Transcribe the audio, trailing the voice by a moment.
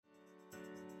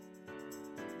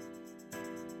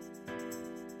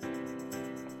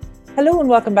Hello and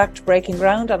welcome back to Breaking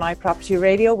Ground on iProperty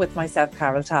Radio with myself,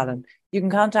 Carol Tallon. You can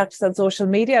contact us on social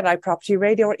media at iProperty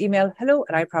Radio or email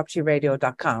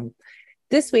hello@ipropertyradio.com.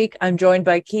 This week, I'm joined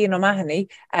by Cian O'Mahony.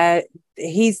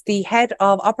 He's the head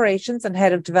of operations and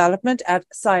head of development at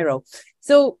Siro.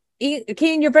 So,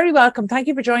 Cian, you're very welcome. Thank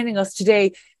you for joining us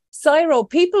today. Siro,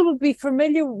 people will be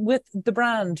familiar with the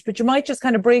brand, but you might just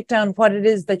kind of break down what it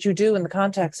is that you do in the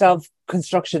context of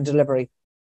construction delivery.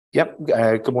 Yep.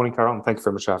 Good morning, Carol, and thank you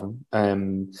very much for having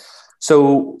me.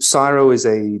 So Siro is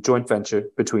a joint venture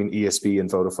between ESB and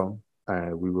Vodafone.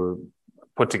 We were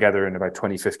put together in about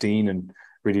 2015 and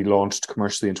really launched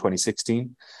commercially in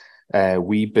 2016.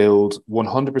 We build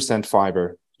 100%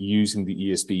 fibre using the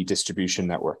ESB distribution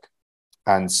network.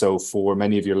 And so for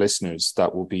many of your listeners,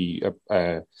 that will be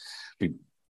a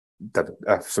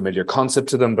familiar concept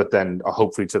to them, but then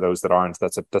hopefully to those that aren't,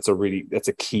 that's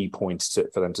a key point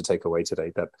for them to take away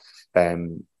today, that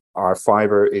our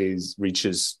fibre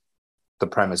reaches the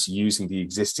premise using the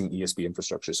existing ESB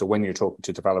infrastructure. So when you're talking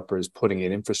to developers putting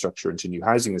in infrastructure into new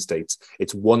housing estates,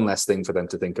 it's one less thing for them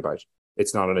to think about.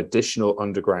 It's not an additional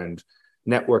underground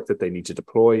network that they need to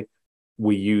deploy.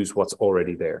 We use what's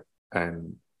already there.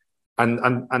 And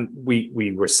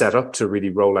we were set up to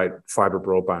really roll out fibre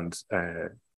broadband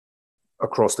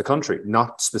across the country,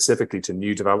 not specifically to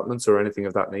new developments or anything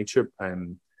of that nature.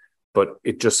 But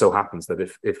it just so happens that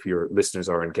if your listeners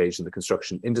are engaged in the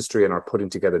construction industry and are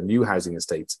putting together new housing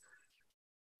estates,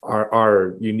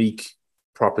 our unique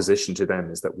proposition to them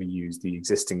is that we use the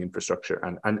existing infrastructure.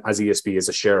 And as ESB, as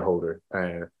a shareholder,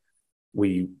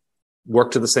 we work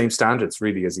to the same standards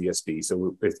really as ESB.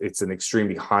 So it's an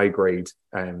extremely high grade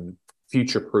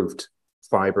future-proofed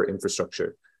fibre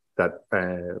infrastructure that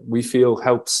we feel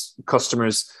helps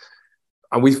customers,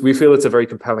 and we feel it's a very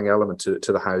compelling element to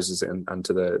the houses and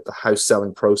to the house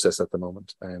selling process at the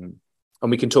moment. And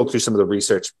we can talk through some of the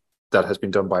research that has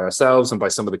been done by ourselves and by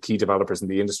some of the key developers in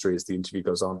the industry as the interview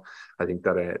goes on. I think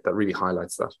that really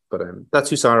highlights that. But that's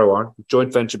who Siro are,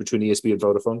 joint venture between ESB and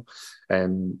Vodafone.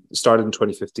 Started in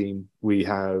 2015. We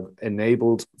have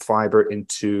enabled fibre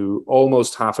into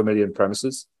almost 500,000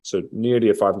 premises, so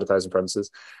nearly 500,000 premises.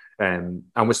 And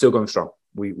we're still going strong.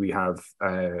 We have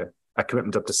a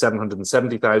commitment up to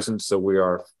 770,000. So we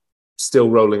are still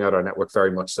rolling out our network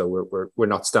very much. So we're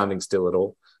not standing still at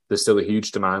all. There's still a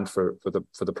huge demand for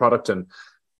the product, and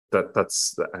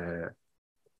that's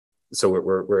so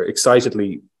we're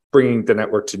excitedly bringing the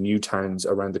network to new towns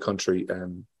around the country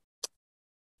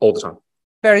all the time.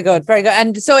 Very good, very good.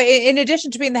 And so in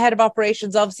addition to being the head of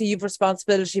operations, obviously you've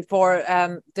responsibility for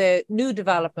the new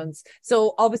developments.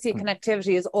 So obviously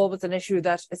connectivity is always an issue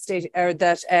that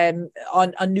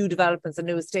on new developments and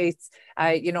new estates,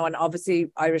 and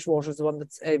obviously Irish Water is the one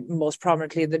that's most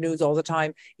prominently in the news all the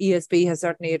time. ESB has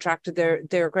certainly attracted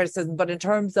their criticism, but in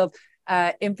terms of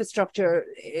infrastructure,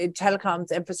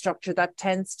 telecoms infrastructure, that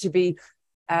tends to be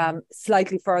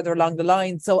slightly further along the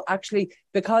line. So actually,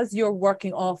 because you're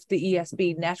working off the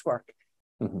ESB network,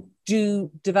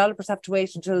 do developers have to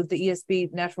wait until the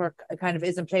ESB network kind of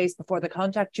is in place before they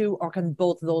contact you, or can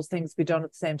both of those things be done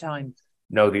at the same time?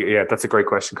 No, that's a great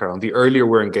question, Carol. The earlier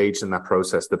we're engaged in that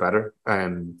process, the better.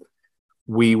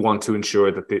 We want to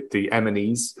ensure that the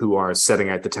M&Es who are setting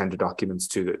out the tender documents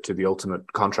to the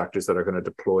ultimate contractors that are going to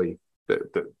deploy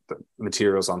the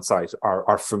materials on site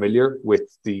are familiar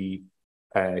with the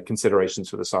considerations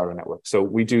for the Siro network. So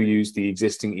we do use the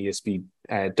existing ESB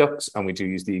ducts, and we do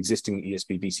use the existing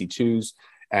ESB BC2s.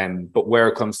 But where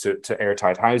it comes to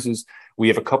airtight houses, we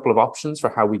have a couple of options for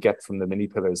how we get from the mini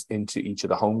pillars into each of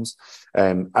the homes.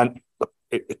 And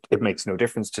it makes no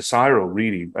difference to Siro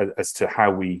really as to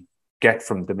how we get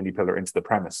from the mini pillar into the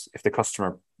premise. If the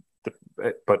customer,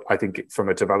 but I think from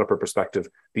a developer perspective,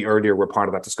 the earlier we're part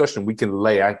of that discussion, we can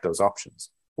lay out those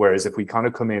options. Whereas if we kind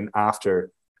of come in after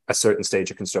a certain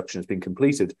stage of construction has been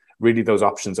completed, really those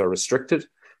options are restricted.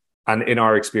 And in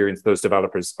our experience, those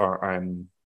developers are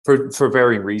for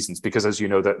varying reasons, because as you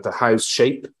know, the house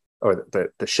shape or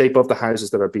the shape of the houses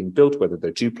that are being built, whether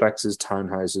they're duplexes,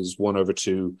 townhouses,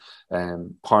 1/2,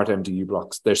 part MDU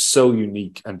blocks, they're so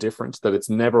unique and different that it's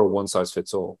never a one size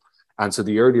fits all. And so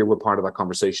the earlier we're part of that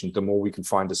conversation, the more we can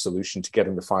find a solution to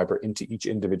getting the fibre into each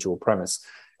individual premise.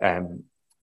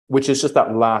 Which is just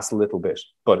that last little bit,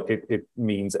 but it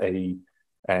means a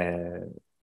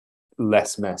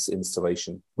less mess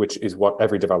installation, which is what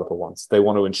every developer wants. They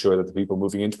want to ensure that the people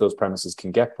moving into those premises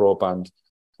can get broadband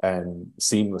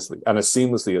seamlessly, and as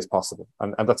seamlessly as possible.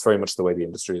 And that's very much the way the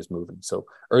industry is moving. So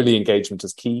early engagement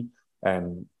is key.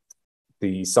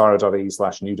 The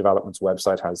siro.ie/new developments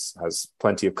website has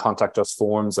plenty of contact us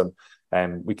forms, and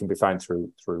We can be found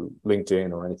through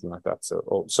LinkedIn or anything like that. So,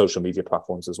 or social media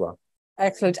platforms as well.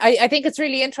 Excellent. I think it's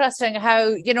really interesting how,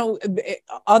 you know,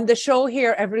 on the show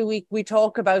here every week, we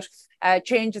talk about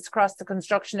changes across the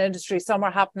construction industry. Some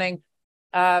are happening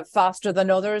faster than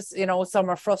others, you know, some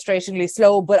are frustratingly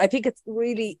slow. But I think it's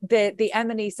really the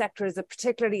M&E sector is a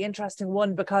particularly interesting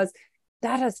one because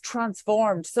that has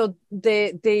transformed. So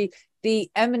the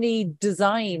M&E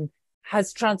design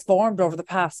has transformed over the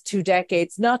past 2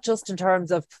 decades, not just in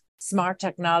terms of smart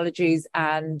technologies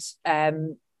and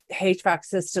HVAC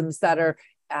systems that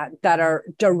are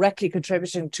directly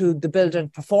contributing to the building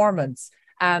performance.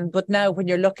 But now when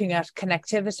you're looking at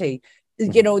connectivity,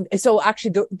 you know, so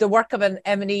actually the work of an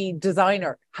M&E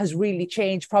designer has really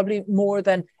changed, probably more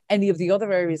than any of the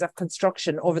other areas of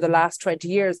construction over the last 20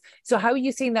 years. So how are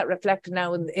you seeing that reflected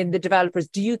now in the developers?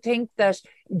 Do you think that,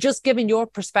 just given your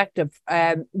perspective,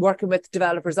 working with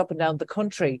developers up and down the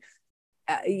country,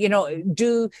 you know,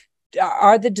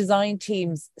 are the design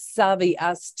teams savvy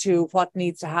as to what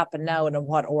needs to happen now and in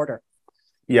what order?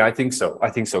 Yeah, I think so,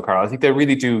 Carl. I think they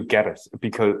really do get it,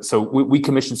 because we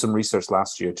commissioned some research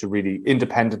last year to really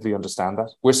independently understand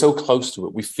that. We're so close to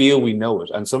it. We feel we know it.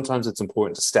 And sometimes it's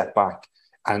important to step back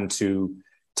and to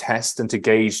test and to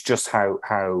gauge just how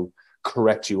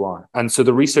correct you are. And so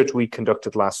the research we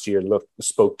conducted last year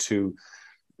spoke to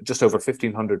just over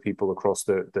 1,500 people across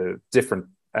the different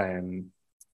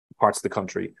parts of the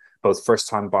country, both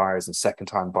first-time buyers and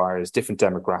second-time buyers, different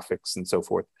demographics and so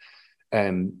forth.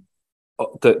 The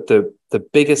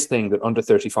biggest thing that under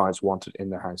 35s wanted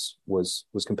in their house was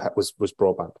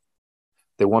broadband.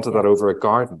 They wanted that over a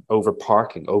garden, over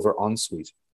parking, over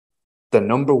ensuite. The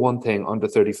number one thing under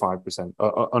 35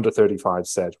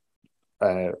 said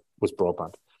was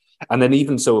broadband. And then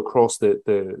even so across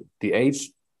the age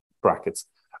brackets,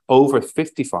 over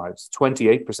 55s,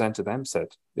 28% of them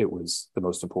said it was the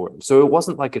most important. So it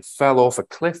wasn't like it fell off a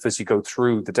cliff as you go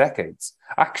through the decades.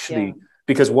 Actually,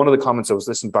 because one of the comments, I was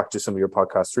listening back to some of your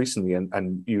podcasts recently,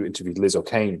 and you interviewed Liz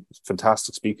O'Kane,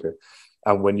 fantastic speaker.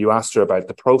 And when you asked her about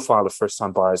the profile of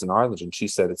first-time buyers in Ireland, and she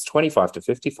said it's 25 to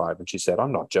 55, and she said,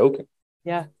 I'm not joking.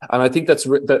 Yeah. And I think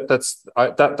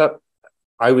that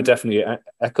I would definitely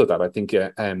echo that. I think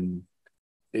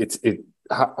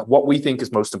what we think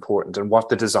is most important, and what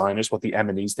the designers, what the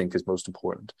M&Es think is most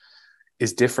important,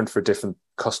 is different for different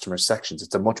customer sections.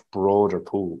 It's a much broader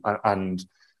pool, and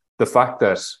the fact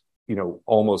that, you know,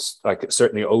 almost like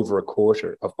certainly over a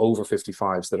quarter of over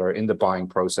 55s that are in the buying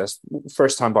process,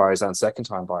 first-time buyers and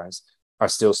second-time buyers, are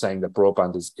still saying that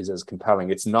broadband is as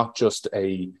compelling. It's not just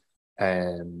an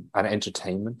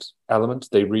entertainment element.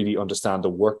 They really understand the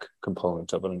work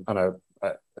component of it. And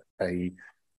a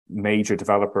major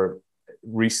developer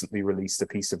recently released a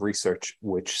piece of research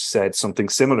which said something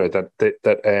similar, that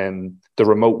the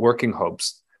remote working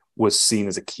hubs was seen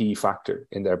as a key factor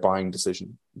in their buying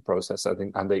decision process, I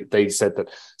think. And they said that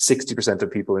 60%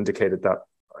 of people indicated that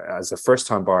as a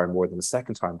first-time buyer more than a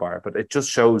second-time buyer. But it just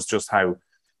shows just how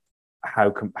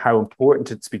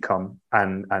important it's become.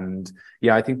 And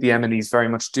yeah, I think the M&Es very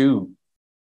much do.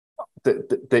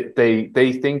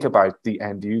 They think about the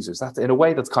end users. That's in a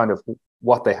way that's kind of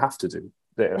what they have to do.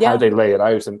 How they lay it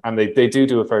out, and they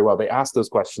do it very well. They ask those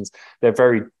questions. They're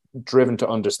very driven to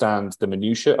understand the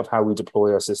minutiae of how we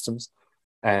deploy our systems,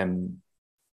 and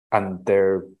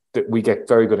we get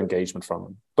very good engagement from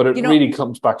them. But it really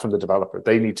comes back from the developer.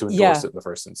 They need to endorse it in the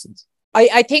first instance.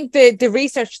 I think the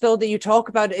research, though, that you talk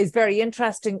about is very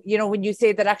interesting, you know, when you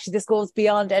say that actually this goes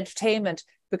beyond entertainment,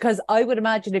 because I would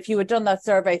imagine if you had done that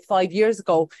survey 5 years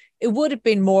ago, it would have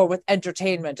been more with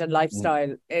entertainment and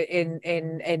lifestyle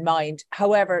in mind.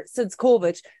 However, since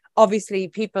COVID, obviously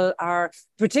people are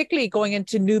particularly going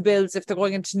into new builds. If they're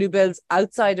going into new builds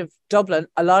outside of Dublin,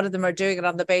 a lot of them are doing it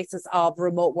on the basis of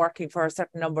remote working for a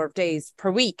certain number of days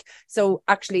per week. So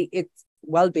actually it's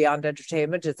well beyond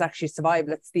entertainment. It's actually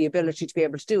survival. It's the ability to be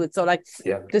able to do it. So like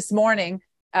this morning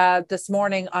I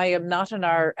am not in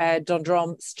our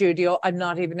Dundrum studio. I'm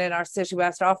not even in our City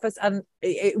West office, and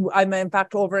I'm in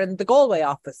fact over in the Galway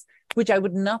office, which I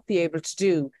would not be able to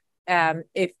do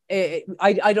if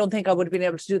I don't think I would have been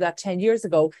able to do that 10 years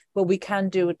ago, but we can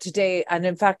do it today. And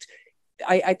in fact,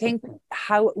 I think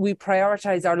how we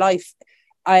prioritize our life,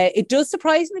 it does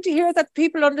surprise me to hear that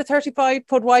people under 35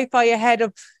 put Wi-Fi ahead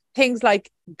of things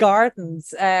like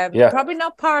gardens. Probably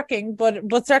not parking,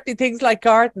 but certainly things like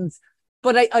gardens.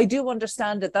 But I do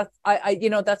understand it. That's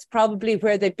that's probably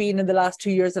where they've been in the last 2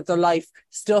 years of their life,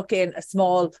 stuck in a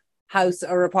small house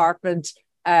or apartment,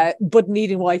 but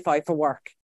needing Wi-Fi for work.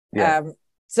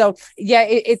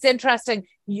 It's interesting.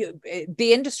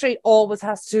 The industry always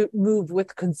has to move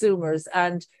with consumers,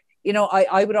 and you know,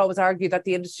 I would always argue that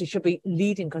the industry should be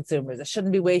leading consumers. It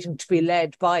shouldn't be waiting to be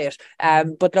led by it.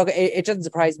 But look, it doesn't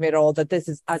surprise me at all that this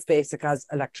is as basic as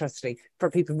electricity for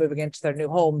people moving into their new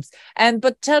homes.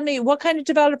 But tell me, what kind of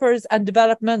developers and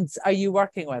developments are you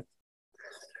working with?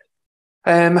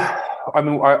 I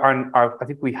mean, I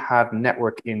think we have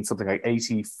network in something like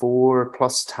 84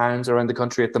 plus towns around the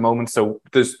country at the moment. So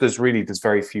there's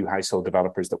very few household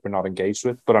developers that we're not engaged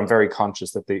with. But I'm very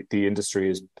conscious that the industry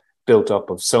is built up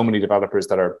of so many developers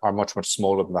that are much, much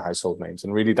smaller than the household names.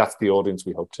 And really, that's the audience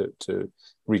we hope to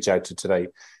reach out to today.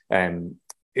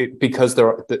 Because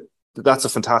that's a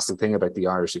fantastic thing about the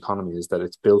Irish economy, is that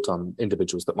it's built on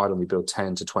individuals that might only build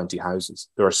 10 to 20 houses.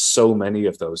 There are so many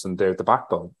of those, and they're the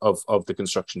backbone of the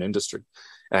construction industry.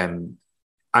 And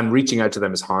reaching out to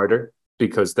them is harder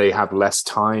because they have less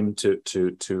time to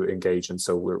engage. And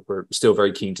so we're still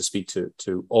very keen to speak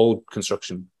to all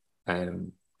construction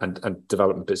and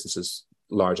development businesses,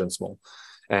 large and small.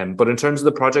 But in terms of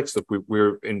the projects, that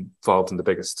we're involved in the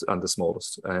biggest and the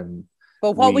smallest.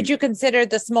 But what would you consider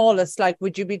the smallest? Like,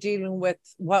 would you be dealing with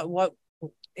what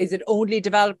is it, only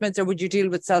developments, or would you deal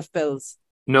with self-builds?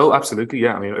 No, absolutely.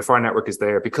 Yeah. I mean, if our network is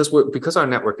there, because our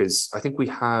network is, I think we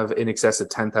have in excess of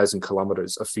 10,000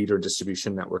 kilometers of feeder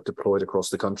distribution network deployed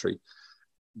across the country.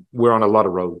 We're on a lot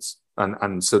of roads.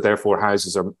 And so therefore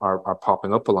houses are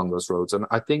popping up along those roads. And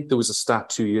I think there was a stat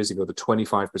 2 years ago that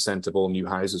 25% of all new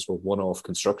houses were one-off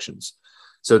constructions.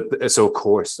 So of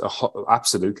course,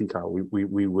 absolutely, Carol,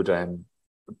 we would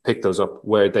pick those up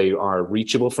where they are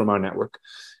reachable from our network,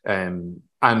 and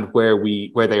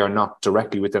where they are not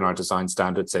directly within our design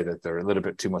standards, say that they're a little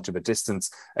bit too much of a distance.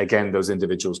 Again, those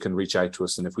individuals can reach out to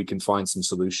us, and if we can find some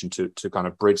solution to kind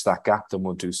of bridge that gap, then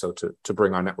we'll do so to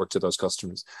bring our network to those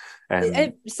customers.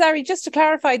 Sorry, just to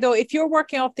clarify though, if you're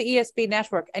working off the ESB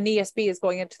network and ESB is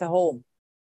going into the home,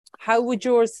 how would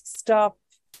yours stop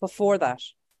before that?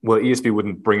 Well, ESB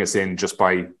wouldn't bring us in just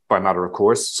by matter of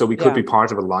course. So we could be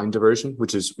part of a line diversion,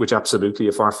 which absolutely,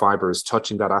 if our fiber is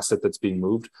touching that asset that's being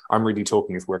moved, I'm really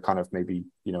talking if we're kind of maybe,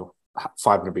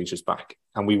 500 meters back,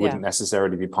 and we wouldn't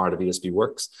necessarily be part of ESB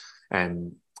works,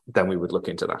 and then we would look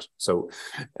into that. So,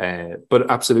 but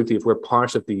absolutely, if we're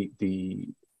part of the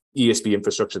ESB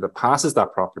infrastructure that passes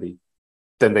that property,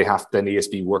 then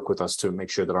ESB work with us to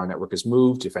make sure that our network is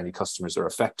moved. If any customers are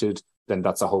affected, then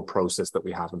that's a whole process that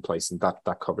we have in place, and that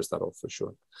covers that all for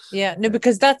sure. Yeah, no,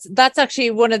 because that's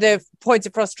actually one of the points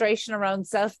of frustration around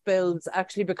self-builds,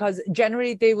 actually, because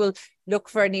generally they will look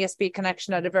for an ESB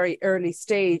connection at a very early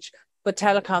stage, but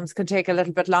telecoms can take a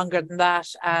little bit longer than that,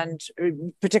 and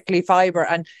particularly fiber.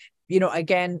 And,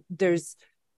 again,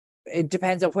 it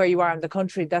depends on where you are in the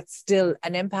country, that's still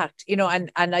an impact,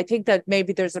 and I think that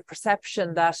maybe there's a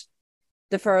perception that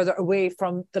the further away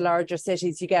from the larger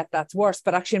cities you get, that's worse.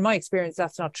 But actually, in my experience,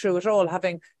 that's not true at all.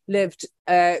 Having lived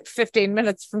 15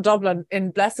 minutes from Dublin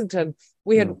in Blessington,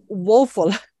 we had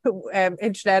woeful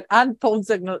internet and phone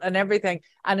signal and everything.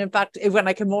 And in fact, when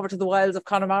I came over to the wilds of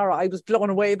Connemara, I was blown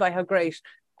away by how great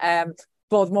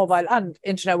both mobile and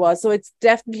internet was. So it's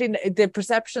definitely the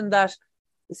perception that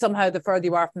somehow the further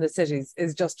you are from the cities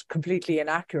is just completely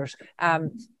inaccurate.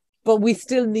 But we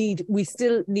still need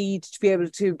to be able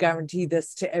to guarantee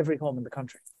this to every home in the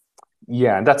country.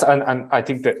 Yeah, and I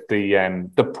think that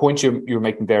the point you're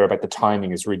making there about the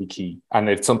timing is really key, and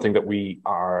it's something that we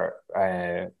are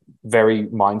very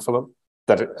mindful of.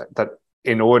 That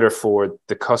in order for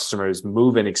the customer's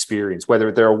move-in experience,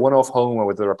 whether they're a one-off home or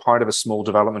whether they're a part of a small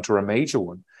development or a major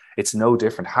one, it's no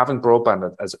different. Having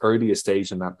broadband at as early a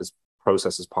stage in that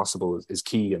process as possible is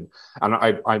key. And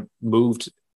I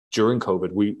moved during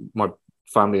COVID. My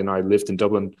family and I lived in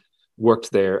Dublin,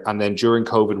 worked there, and then during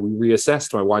COVID we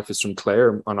reassessed. My wife is from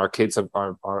Clare, and our kids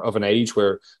are of an age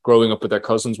where growing up with their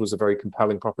cousins was a very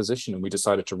compelling proposition, and we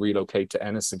decided to relocate to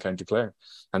Ennis in County Clare.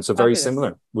 And so very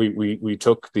similar. We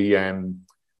took really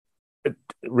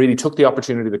took the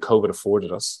opportunity that COVID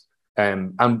afforded us.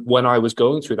 And when I was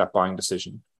going through that buying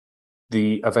decision,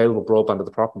 the available broadband of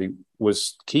the property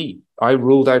was key. I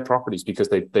ruled out properties because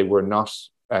they were not,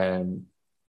 they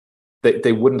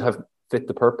wouldn't have fit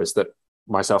the purpose that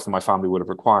myself and my family would have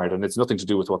required. And it's nothing to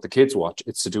do with what the kids watch.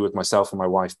 It's to do with myself and my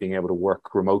wife being able to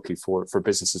work remotely for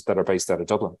businesses that are based out of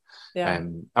Dublin. Yeah.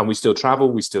 And we still travel,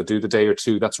 we still do the day or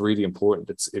two. That's really important.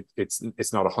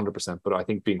 It's not 100%, but I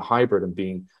think being hybrid and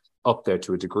being up there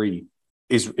to a degree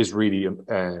is really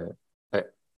a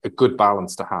good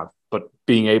balance to have. But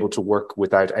being able to work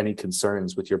without any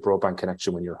concerns with your broadband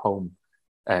connection when you're home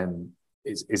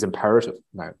is imperative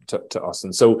now to us.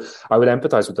 And so I would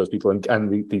empathize with those people and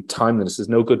the timeliness. There's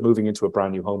no good moving into a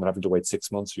brand new home and having to wait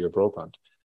 6 months for your broadband.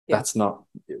 Yeah. That's not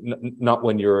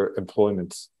when your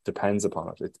employment depends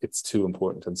upon it. It's too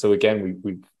important. And so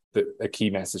again, a key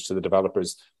message to the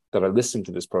developers that are listening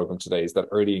to this program today is that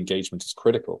early engagement is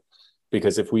critical,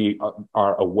 because if we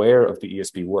are aware of the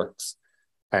ESB works,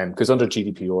 because under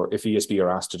GDPR, if ESB are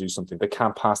asked to do something, they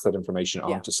can't pass that information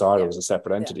on to Siro as a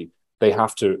separate entity. They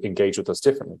have to engage with us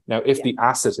differently. Now, if the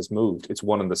asset is moved, it's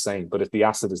one and the same. But if the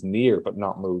asset is near but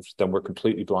not moved, then we're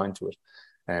completely blind to it.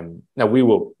 Now, we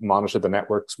will monitor the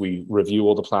networks. We review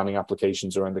all the planning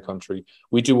applications around the country.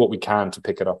 We do what we can to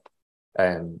pick it up.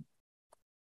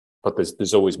 But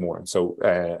there's always more. And so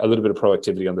a little bit of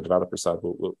proactivity on the developer side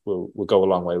will go a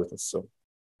long way with this. So.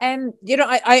 You know,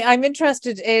 I'm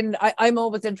interested in, I'm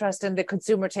always interested in the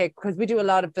consumer take, because we do a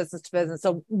lot of business to business.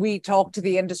 So we talk to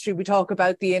the industry, we talk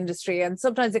about the industry, and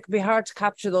sometimes it can be hard to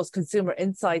capture those consumer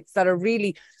insights that are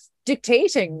really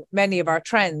dictating many of our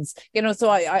trends. You know,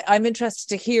 so I'm interested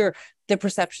to hear the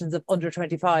perceptions of under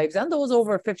 25s and those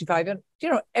over 55 and, you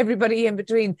know, everybody in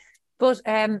between. But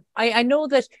I know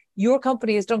that your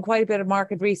company has done quite a bit of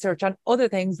market research on other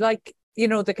things like, you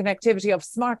know, the connectivity of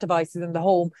smart devices in the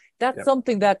home. That's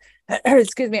something that,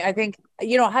 excuse me, I think,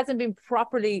 you know, hasn't been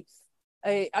properly,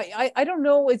 I don't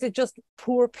know, is it just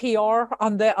poor PR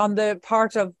on the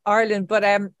part of Ireland? But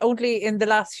only in the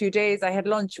last few days, I had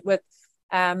lunch with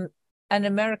an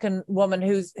American woman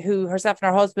who herself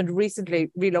and her husband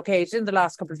recently relocated, in the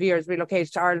last couple of years,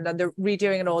 relocated to Ireland, and they're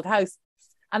redoing an old house.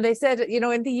 And they said, you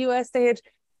know, in the US, they had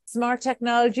smart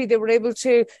technology. They were able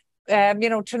to, you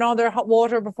know, turn on their hot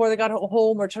water before they got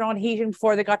home, or turn on heating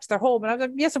before they got to their home. And I was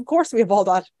like, yes, of course we have all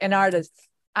that in Ireland.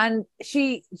 And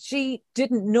she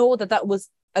didn't know that was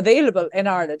available in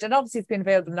Ireland. And obviously it's been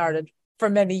available in Ireland for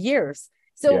many years.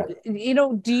 So, you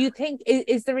know, do you think,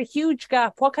 is there a huge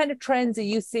gap? What kind of trends are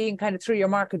you seeing kind of through your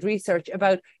market research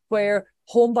about where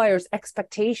home buyers'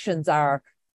 expectations are?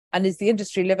 And is the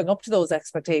industry living up to those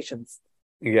expectations?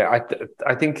 Yeah,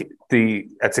 I think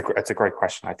it's a great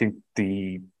question. I think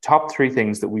the top three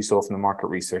things that we saw from the market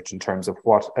research in terms of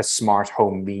what a smart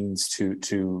home means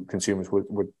to consumers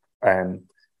would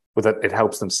that it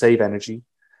helps them save energy,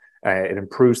 it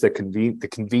improves the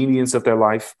convenience of their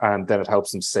life, and then it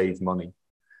helps them save money.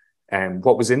 And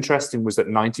what was interesting was that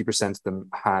 90% of them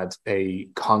had a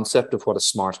concept of what a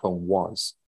smart home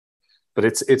was, but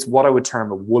it's what I would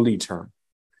term a woolly term.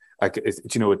 Like,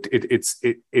 you know, it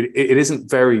isn't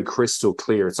very crystal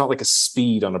clear. It's not like a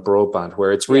speed on a broadband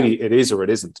where it's really, it is or it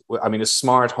isn't. I mean, a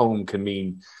smart home can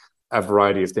mean a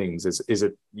variety of things. Is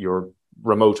it your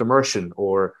remote immersion,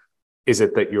 or is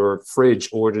it that your fridge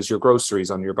orders your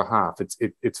groceries on your behalf?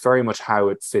 It's very much how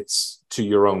it fits to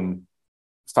your own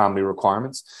family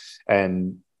requirements.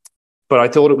 But I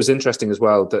thought it was interesting as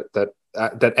well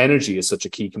that energy is such a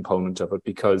key component of it,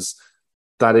 because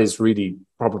that is really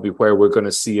probably where we're going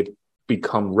to see it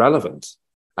become relevant.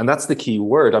 And that's the key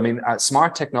word. I mean,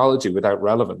 smart technology without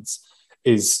relevance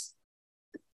isn't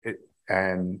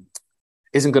going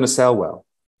to sell well.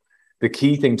 The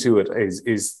key thing to it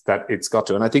is that it's got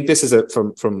to, and I think this is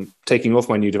from taking off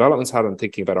my new developments hat and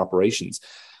thinking about operations.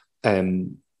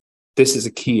 This is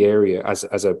a key area as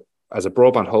a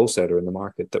broadband wholesaler in the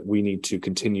market, that we need to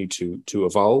continue to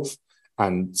evolve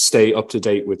and stay up to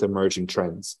date with emerging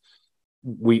trends.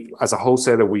 We, as a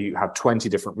wholesaler, we have 20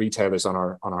 different retailers on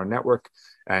our network,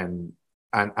 and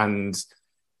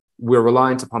we're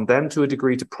reliant upon them to a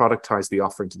degree to productize the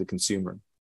offering to the consumer.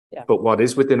 Yeah. But what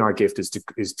is within our gift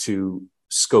is to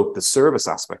scope the service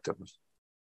aspect of it,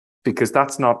 because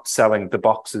that's not selling the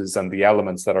boxes and the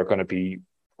elements that are going to be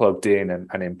plugged in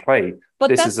and in play. But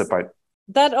this is about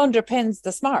that underpins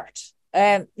the smart.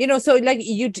 You know, so like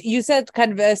you said,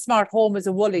 kind of a smart home is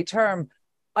a woolly term.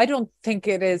 I don't think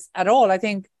it is at all. I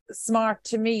think smart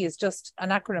to me is just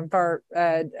an acronym for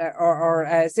or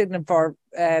a synonym for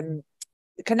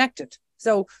connected.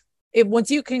 So once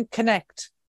you can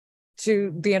connect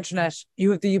to the internet,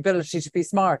 you have the ability to be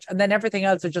smart, and then everything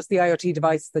else are just the IoT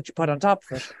devices that you put on top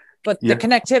of it. But the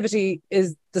connectivity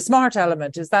is the smart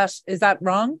element. Is that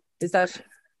wrong? Is that?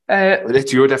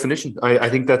 It's your definition. I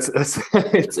think that's I'm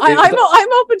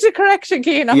open to correction,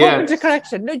 Cian. I'm open to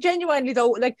correction. No, genuinely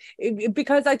though, like,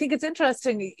 because I think it's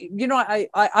interesting. You know, I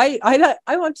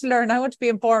want to learn. I want to be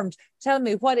informed. Tell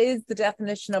me, what is the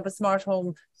definition of a smart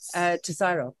home to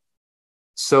Siro?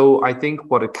 So I think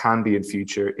what it can be in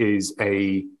future is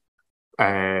a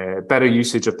better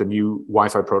usage of the new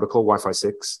Wi-Fi protocol, Wi-Fi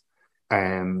 6.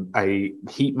 A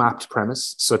heat mapped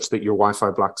premise such that your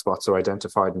Wi-Fi black spots are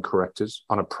identified and corrected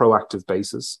on a proactive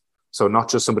basis. So not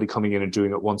just somebody coming in and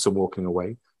doing it once and walking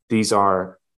away. These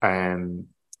are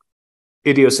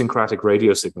idiosyncratic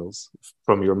radio signals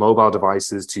from your mobile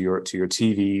devices to your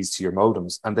TVs to your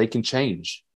modems, and they can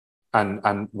change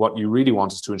And what you really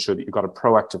want is to ensure that you've got a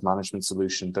proactive management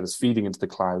solution that is feeding into the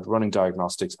cloud, running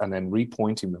diagnostics, and then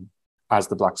repointing them as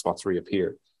the black spots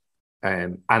reappear.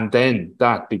 And then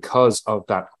that, because of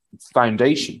that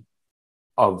foundation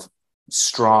of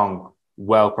strong,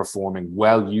 well-performing,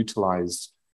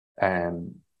 well-utilized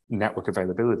network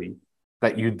availability,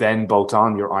 that you then bolt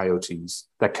on your IoTs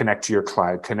that connect to your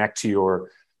cloud, connect to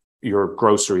your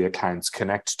grocery accounts,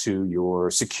 connect to your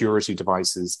security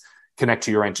devices, connect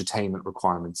to your entertainment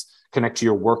requirements, connect to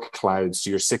your work clouds, to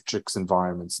your Citrix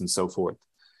environments, and so forth.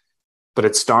 But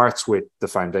it starts with the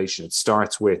foundation. It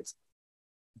starts with,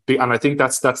 and I think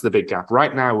that's the big gap.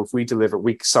 Right now, if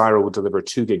Siro will deliver a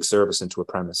 2 gig service into a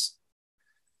premise.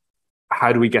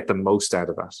 How do we get the most out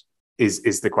of that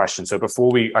is the question. So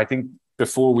before we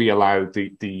allow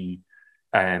the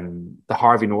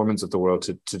Harvey Normans of the world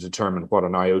to determine what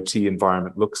an IoT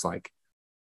environment looks like,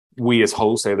 we as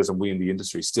wholesalers and we in the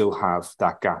industry still have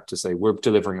that gap to say we're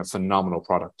delivering a phenomenal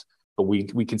product, but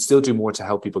we can still do more to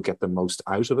help people get the most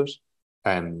out of it.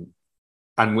 And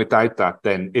without that,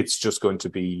 then it's just going to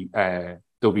be,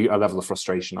 there'll be a level of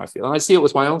frustration, I feel. And I see it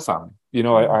with my own family. You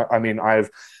know, I mean, I have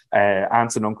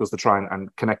aunts and uncles to try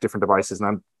and connect different devices, and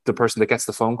I'm the person that gets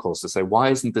the phone calls to say, why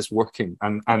isn't this working?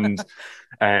 And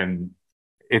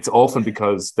it's often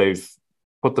because they've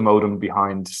put the modem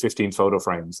behind 15 photo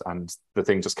frames and the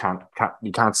thing just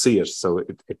you can't see it. So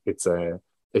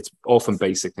it's often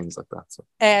basic things like that. So.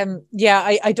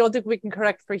 Yeah, I don't think we can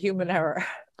correct for human error.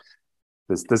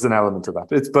 There's an element to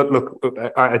that. But look,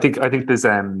 I think there's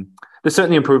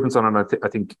certainly improvements on it. I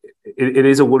think it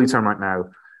is a woolly term right now,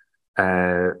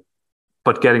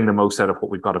 but getting the most out of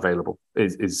what we've got available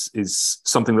is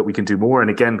something that we can do more. And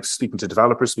again, speaking to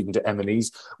developers, speaking to M&Es,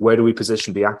 where do we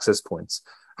position the access points?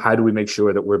 How do we make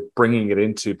sure that we're bringing it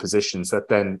into positions that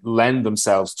then lend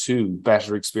themselves to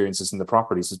better experiences in the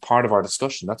properties as part of our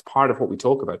discussion? That's part of what we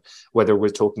talk about, whether we're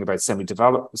talking about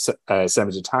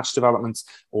semi-detached developments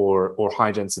or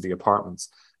high-density apartments.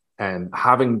 And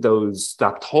having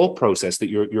that thought process that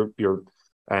you're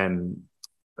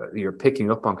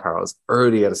picking up on, Carol, is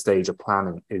early at a stage of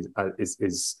planning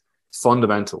is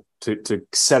fundamental to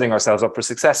setting ourselves up for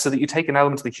success, so that you take an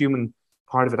element of the human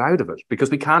part of it out of it, because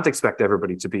we can't expect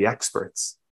everybody to be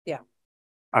experts. Yeah.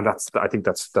 And I think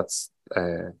that's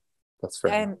fair.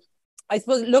 I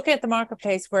suppose looking at the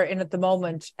marketplace we're in at the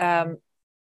moment,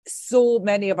 so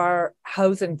many of our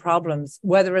housing problems,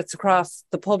 whether it's across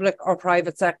the public or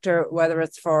private sector, whether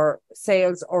it's for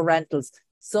sales or rentals,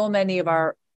 so many of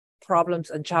our problems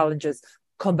and challenges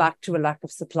come back to a lack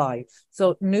of supply.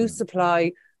 So new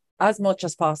supply, as much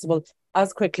as possible,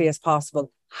 as quickly as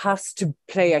possible, has to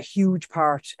play a huge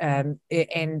part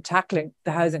in tackling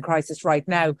the housing crisis right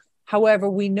now. However,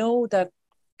 we know that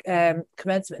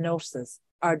commencement notices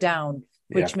are down,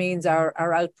 which means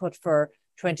our output for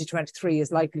 2023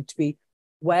 is likely to be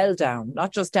well down,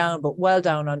 not just down, but well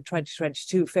down on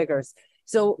 2022 figures.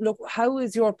 So look, how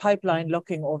is your pipeline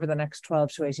looking over the next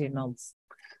 12 to 18 months?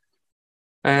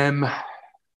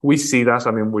 We see that.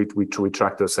 I mean, we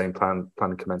track those same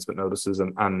planning commencement notices,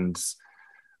 and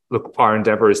look, our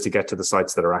endeavor is to get to the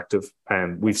sites that are active.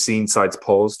 We've seen sites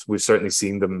paused. We've certainly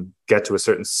seen them get to a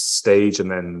certain stage, and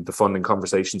then the funding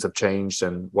conversations have changed.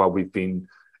 And while we've been,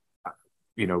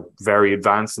 very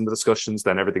advanced in the discussions,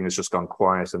 then everything has just gone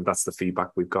quiet, and that's the feedback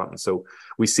we've gotten. So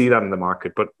we see that in the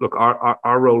market. But look,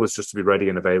 our role is just to be ready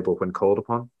and available when called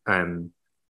upon.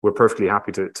 We're perfectly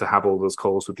happy to have all those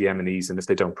calls with the M&Es, and if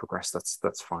they don't progress,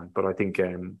 that's fine. But I think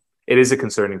it is a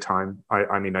concerning time.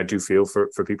 I mean, I do feel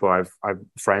for people. I've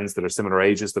friends that are similar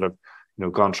ages that have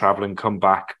gone traveling, come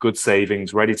back, good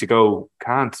savings, ready to go,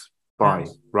 can't buy,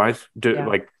 right?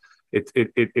 Like it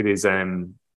is.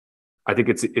 I think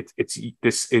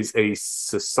this is a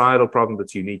societal problem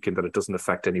that's unique in that it doesn't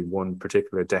affect any one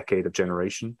particular decade of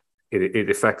generation. It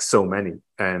affects so many.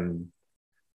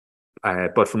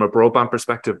 But from a broadband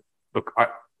perspective, look,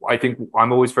 I think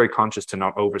I'm always very conscious to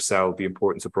not oversell the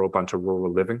importance of broadband to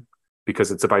rural living, because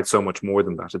it's about so much more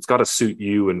than that. It's got to suit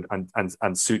you and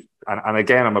suit. And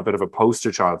again, I'm a bit of a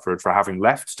poster child for having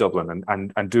left Dublin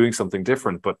and doing something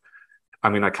different. But I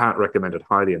mean, I can't recommend it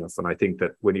highly enough. And I think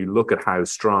that when you look at how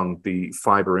strong the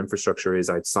fibre infrastructure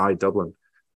is outside Dublin,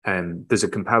 there's a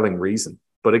compelling reason.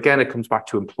 But again, it comes back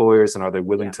to employers, and are they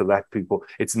willing to let people?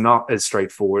 It's not as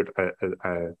straightforward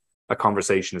a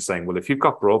conversation as saying, well, if you've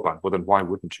got broadband, well, then why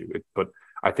wouldn't you? But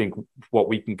I think what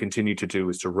we can continue to do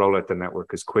is to roll out the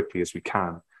network as quickly as we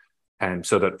can, and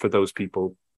so that for those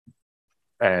people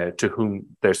to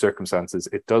whom their circumstances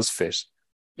it does fit,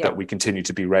 that we continue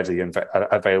to be ready and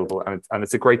available. And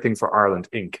it's a great thing for Ireland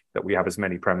Inc. that we have as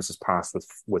many premises passed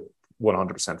with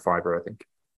 100% fibre, I think.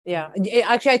 Yeah,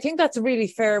 actually, I think that's a really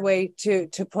fair way to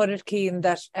put it, Cian,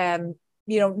 that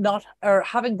not or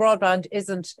having broadband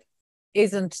isn't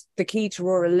the key to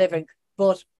rural living,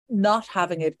 but not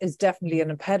having it is definitely an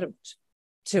impediment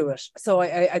to it. So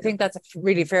I think that's a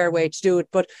really fair way to do it.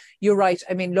 But you're right.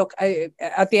 I mean, look,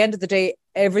 at the end of the day,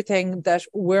 everything that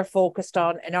we're focused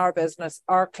on in our business,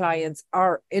 our clients,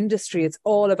 our industry, it's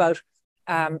all about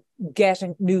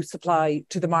getting new supply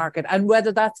to the market. And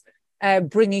whether that's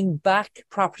bringing back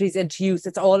properties into use,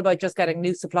 it's all about just getting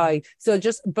new supply. So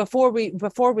just before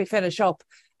we finish up,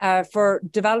 for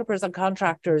developers and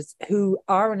contractors who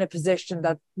are in a position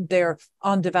that they're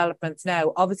on developments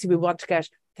now, obviously we want to get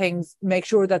things, make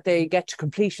sure that they get to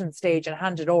completion stage and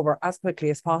hand it over as quickly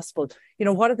as possible.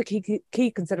 What are the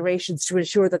key considerations to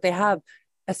ensure that they have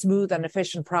a smooth and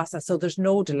efficient process so there's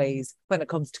no delays when it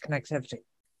comes to connectivity?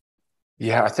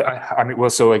 Yeah, I mean,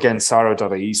 well, so again,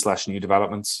 siro.ie/new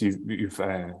developments. You've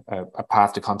a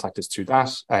path to contact us through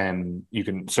that, and you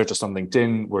can search us on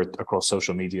LinkedIn. We're across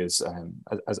social medias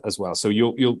as well. So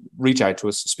you'll reach out to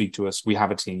us, speak to us. We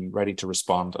have a team ready to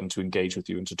respond and to engage with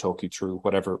you and to talk you through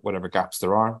whatever gaps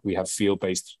there are. We have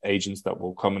field-based agents that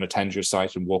will come and attend your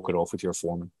site and walk it off with your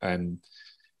foreman. And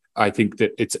I think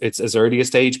that it's as early a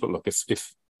stage, but look,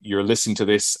 if you're listening to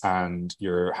this and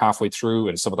you're halfway through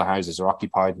and some of the houses are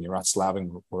occupied and you're at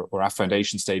slabbing or at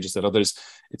foundation stages at others,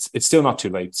 it's still not too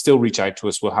late. Still reach out to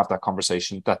us. We'll have that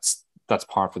conversation. That's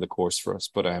par for the course for us.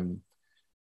 But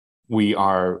we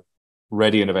are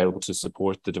ready and available to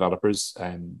support the developers.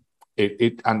 And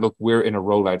look, we're in a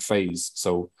rollout phase.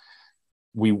 So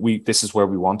we this is where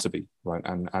we want to be, right?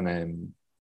 And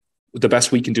the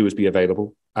best we can do is be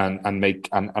available and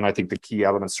I think the key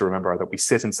elements to remember are that we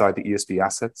sit inside the ESB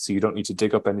asset, so you don't need to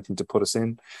dig up anything to put us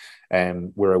in.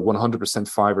 We're a 100%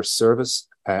 fiber service.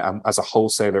 As a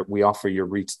wholesaler, we offer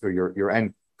your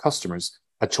end customers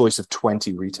a choice of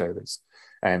 20 retailers,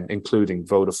 including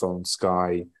Vodafone,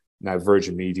 Sky, now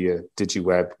Virgin Media,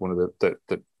 DigiWeb, one of the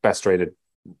best rated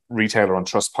retailer on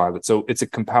Trustpilot. So it's a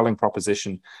compelling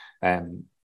proposition.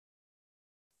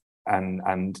 And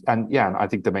I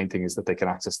think the main thing is that they can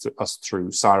access us through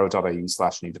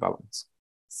siro.ie/new developments.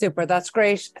 Super, that's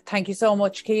great. Thank you so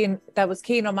much, Cian. That was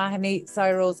Cian O'Mahony,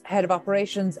 Siro's Head of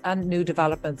Operations and New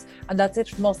Developments. And that's it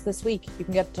from us this week. You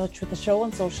can get in touch with the show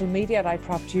on social media at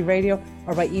iProperty Radio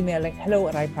or by emailing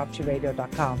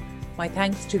hello@ipropertyradio.com. My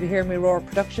thanks to the Hear Me Roar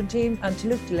production team and to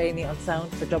Luke Delaney on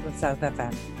sound for Dublin South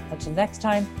FM. Until next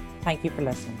time, thank you for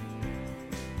listening.